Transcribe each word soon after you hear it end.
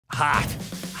hot,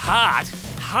 hot,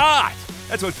 hot.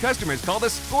 That's what customers call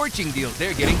the scorching deals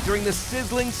they're getting during the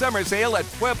Sizzling Summer Sale at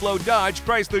Pueblo Dodge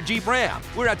Chrysler Jeep Ram.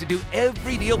 We're out to do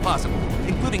every deal possible,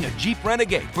 including a Jeep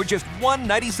Renegade for just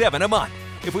 $197 a month.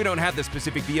 If we don't have the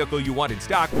specific vehicle you want in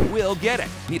stock, we'll get it.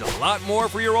 Need a lot more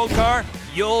for your old car?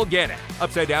 You'll get it.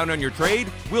 Upside down on your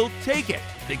trade? We'll take it.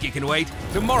 Think you can wait?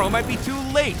 Tomorrow might be too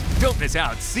late. Don't miss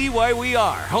out. See why we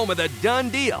are home of the done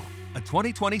deal. A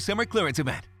 2020 summer clearance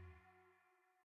event.